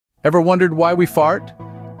Ever wondered why we fart?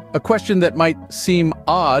 A question that might seem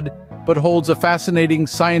odd, but holds a fascinating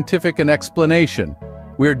scientific explanation.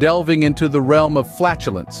 We're delving into the realm of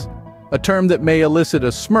flatulence, a term that may elicit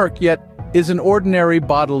a smirk yet is an ordinary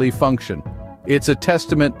bodily function. It's a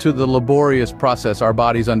testament to the laborious process our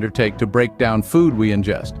bodies undertake to break down food we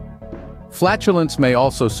ingest. Flatulence may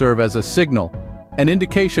also serve as a signal, an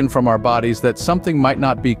indication from our bodies that something might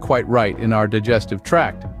not be quite right in our digestive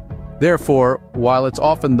tract. Therefore, while it's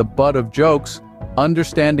often the butt of jokes,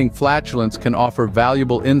 understanding flatulence can offer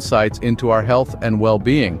valuable insights into our health and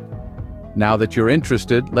well-being. Now that you're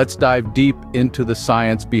interested, let's dive deep into the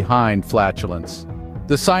science behind flatulence.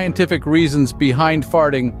 The scientific reasons behind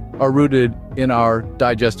farting are rooted in our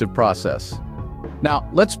digestive process. Now,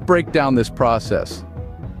 let's break down this process.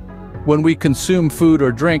 When we consume food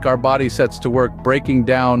or drink, our body sets to work breaking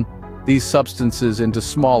down these substances into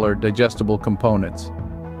smaller, digestible components.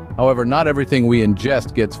 However, not everything we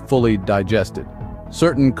ingest gets fully digested.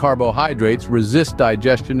 Certain carbohydrates resist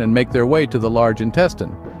digestion and make their way to the large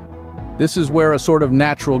intestine. This is where a sort of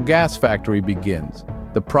natural gas factory begins.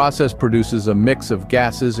 The process produces a mix of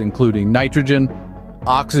gases including nitrogen,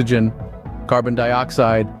 oxygen, carbon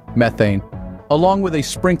dioxide, methane, along with a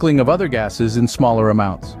sprinkling of other gases in smaller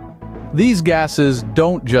amounts. These gases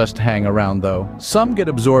don't just hang around though. Some get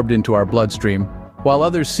absorbed into our bloodstream, while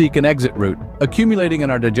others seek an exit route, accumulating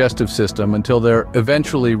in our digestive system until they're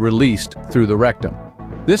eventually released through the rectum.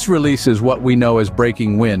 This release is what we know as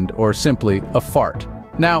breaking wind, or simply a fart.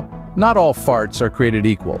 Now, not all farts are created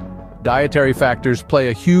equal. Dietary factors play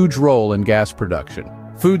a huge role in gas production.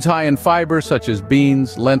 Foods high in fiber, such as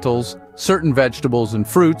beans, lentils, certain vegetables, and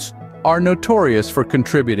fruits, are notorious for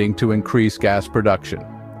contributing to increased gas production.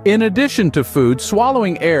 In addition to food,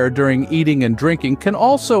 swallowing air during eating and drinking can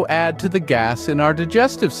also add to the gas in our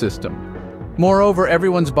digestive system. Moreover,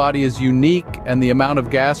 everyone's body is unique, and the amount of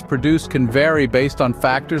gas produced can vary based on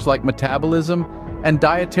factors like metabolism and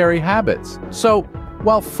dietary habits. So,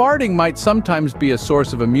 while farting might sometimes be a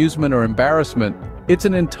source of amusement or embarrassment, it's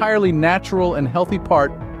an entirely natural and healthy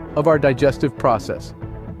part of our digestive process.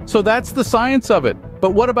 So that's the science of it.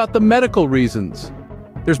 But what about the medical reasons?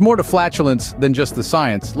 There's more to flatulence than just the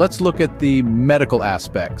science. Let's look at the medical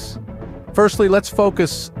aspects. Firstly, let's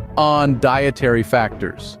focus on dietary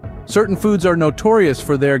factors. Certain foods are notorious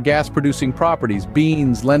for their gas-producing properties.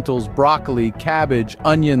 Beans, lentils, broccoli, cabbage,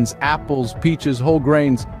 onions, apples, peaches, whole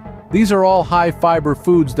grains. These are all high-fiber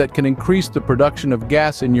foods that can increase the production of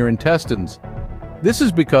gas in your intestines. This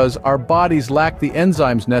is because our bodies lack the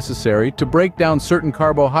enzymes necessary to break down certain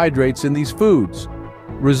carbohydrates in these foods,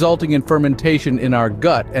 resulting in fermentation in our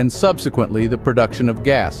gut and subsequently the production of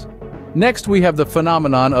gas. Next, we have the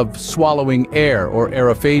phenomenon of swallowing air, or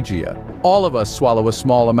aerophagia. All of us swallow a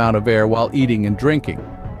small amount of air while eating and drinking.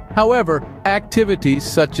 However, activities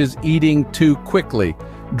such as eating too quickly,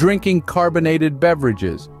 drinking carbonated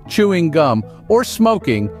beverages, chewing gum, or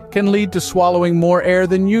smoking can lead to swallowing more air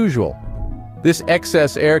than usual. This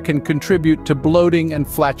excess air can contribute to bloating and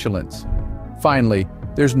flatulence. Finally,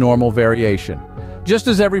 there's normal variation. Just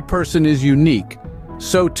as every person is unique,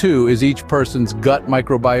 so too is each person's gut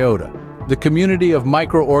microbiota, the community of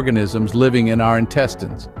microorganisms living in our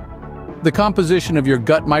intestines. The composition of your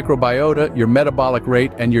gut microbiota, your metabolic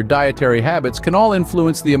rate, and your dietary habits can all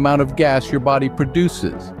influence the amount of gas your body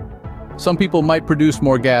produces. Some people might produce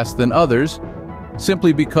more gas than others,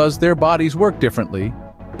 simply because their bodies work differently.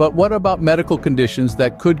 But what about medical conditions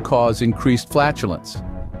that could cause increased flatulence?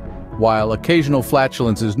 While occasional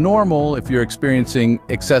flatulence is normal if you're experiencing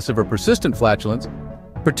excessive or persistent flatulence,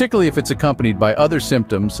 particularly if it's accompanied by other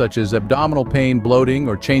symptoms such as abdominal pain, bloating,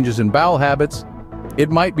 or changes in bowel habits, it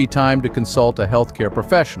might be time to consult a healthcare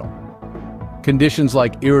professional. Conditions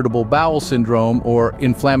like irritable bowel syndrome or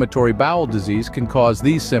inflammatory bowel disease can cause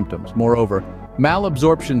these symptoms. Moreover,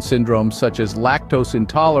 malabsorption syndromes such as lactose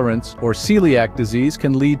intolerance or celiac disease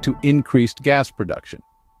can lead to increased gas production.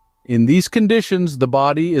 In these conditions, the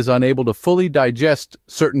body is unable to fully digest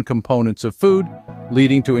certain components of food,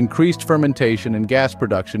 leading to increased fermentation and gas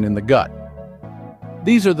production in the gut.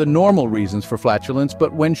 These are the normal reasons for flatulence,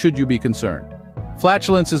 but when should you be concerned?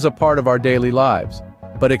 Flatulence is a part of our daily lives,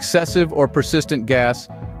 but excessive or persistent gas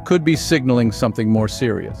could be signaling something more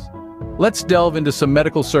serious. Let's delve into some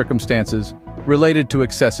medical circumstances related to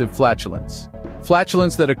excessive flatulence.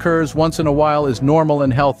 Flatulence that occurs once in a while is normal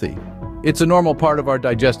and healthy. It's a normal part of our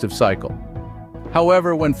digestive cycle.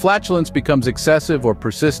 However, when flatulence becomes excessive or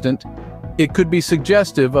persistent, it could be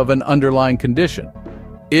suggestive of an underlying condition.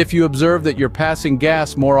 If you observe that you're passing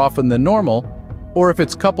gas more often than normal, or if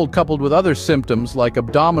it's coupled with other symptoms like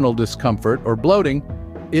abdominal discomfort or bloating,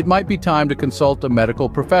 it might be time to consult a medical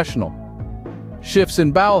professional. Shifts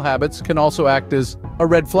in bowel habits can also act as a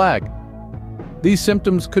red flag. These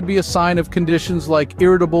symptoms could be a sign of conditions like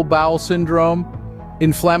irritable bowel syndrome,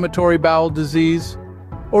 inflammatory bowel disease,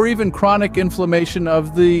 or even chronic inflammation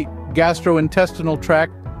of the gastrointestinal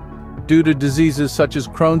tract due to diseases such as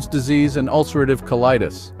Crohn's disease and ulcerative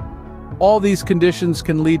colitis. All these conditions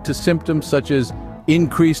can lead to symptoms such as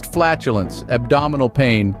increased flatulence, abdominal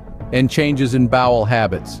pain, and changes in bowel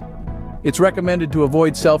habits. It's recommended to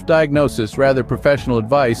avoid self-diagnosis, rather professional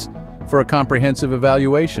advice, for a comprehensive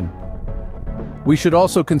evaluation. We should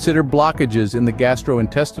also consider blockages in the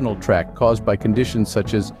gastrointestinal tract caused by conditions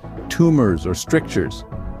such as tumors or strictures.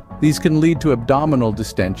 These can lead to abdominal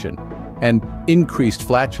distension and increased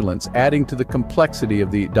flatulence, adding to the complexity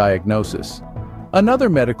of the diagnosis. Another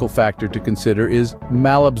medical factor to consider is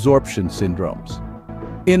malabsorption syndromes.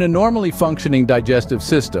 In a normally functioning digestive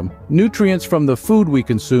system, nutrients from the food we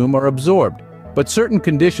consume are absorbed, but certain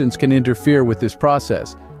conditions can interfere with this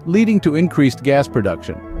process, leading to increased gas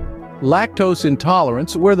production. Lactose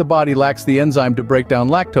intolerance, where the body lacks the enzyme to break down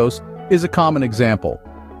lactose, is a common example.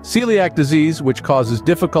 Celiac disease, which causes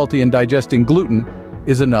difficulty in digesting gluten,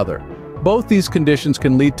 is another. Both these conditions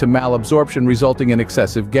can lead to malabsorption, resulting in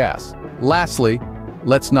excessive gas. Lastly,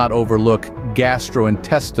 let's not overlook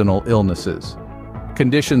gastrointestinal illnesses.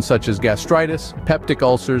 Conditions such as gastritis, peptic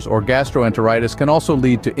ulcers, or gastroenteritis can also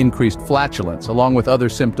lead to increased flatulence, along with other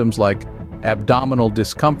symptoms like abdominal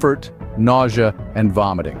discomfort, nausea, and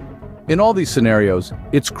vomiting. In all these scenarios,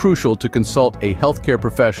 it's crucial to consult a healthcare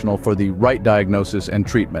professional for the right diagnosis and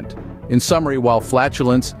treatment. In summary, while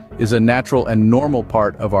flatulence is a natural and normal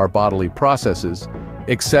part of our bodily processes,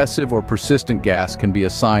 excessive or persistent gas can be a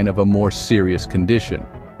sign of a more serious condition.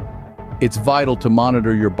 It's vital to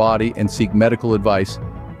monitor your body and seek medical advice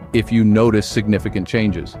if you notice significant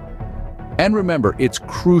changes. And remember, it's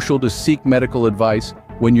crucial to seek medical advice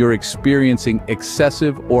when you're experiencing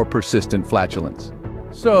excessive or persistent flatulence.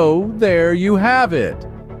 So, there you have it.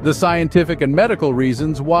 The scientific and medical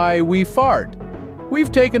reasons why we fart.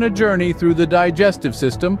 We've taken a journey through the digestive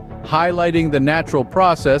system, highlighting the natural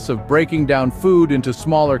process of breaking down food into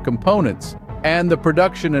smaller components, and the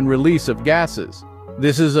production and release of gases.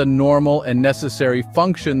 This is a normal and necessary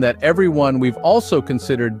function that we've also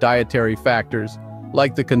considered dietary factors,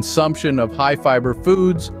 like the consumption of high-fiber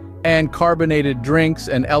foods and carbonated drinks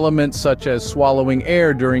and elements such as swallowing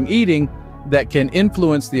air during eating that can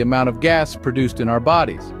influence the amount of gas produced in our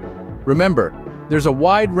bodies. Remember, there's a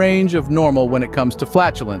wide range of normal when it comes to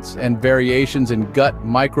flatulence, and variations in gut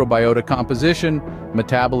microbiota composition,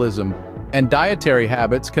 metabolism, and dietary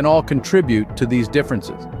habits can all contribute to these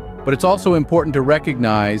differences. But it's also important to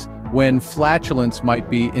recognize when flatulence might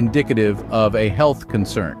be indicative of a health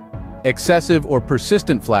concern. Excessive or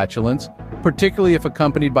persistent flatulence, particularly if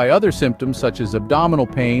accompanied by other symptoms such as abdominal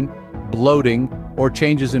pain, bloating, or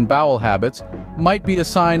changes in bowel habits, might be a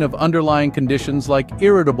sign of underlying conditions like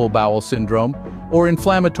irritable bowel syndrome or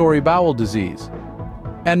inflammatory bowel disease.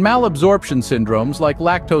 And malabsorption syndromes like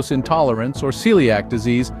lactose intolerance or celiac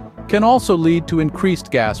disease can also lead to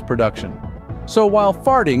increased gas production. So while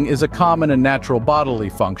farting is a common and natural bodily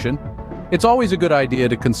function, it's always a good idea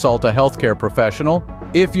to consult a healthcare professional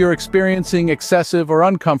if you're experiencing excessive or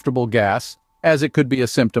uncomfortable gas, as it could be a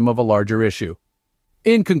symptom of a larger issue.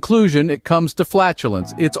 In conclusion, it comes to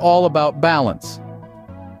flatulence. It's all about balance.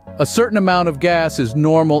 A certain amount of gas is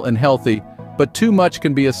normal and healthy, but too much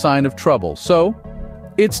can be a sign of trouble. So,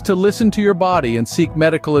 it's to listen to your body and seek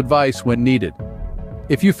medical advice when needed.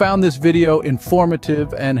 If you found this video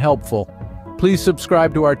informative and helpful, please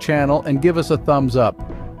subscribe to our channel and give us a thumbs up.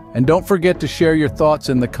 And don't forget to share your thoughts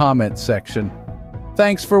in the comments section.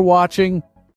 Thanks for watching.